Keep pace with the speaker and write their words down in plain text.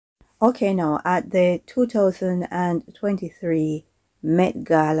Okay, now at the 2023 Met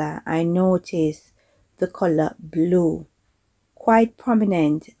Gala, I noticed the color blue quite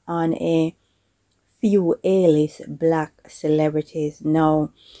prominent on a few A-list black celebrities.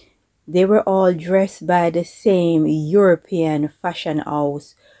 Now, they were all dressed by the same European fashion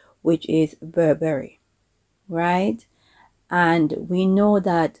house, which is Burberry, right? And we know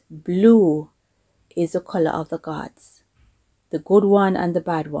that blue is the color of the gods, the good one and the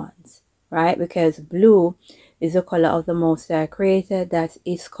bad ones, right? Because blue is the color of the Most High Creator. That's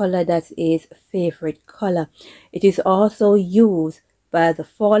his color, that's his favorite color. It is also used by the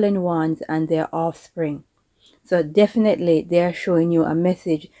fallen ones and their offspring. So definitely they're showing you a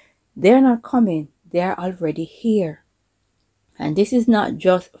message. They're not coming, they're already here. And this is not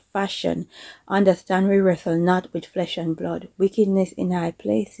just fashion. Understand, we wrestle not with flesh and blood, wickedness in high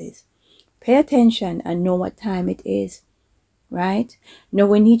places. Pay attention and know what time it is, right? Now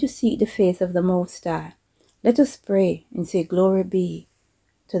we need to seek the face of the Most High. Let us pray and say, glory be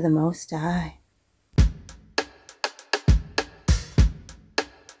to the Most High.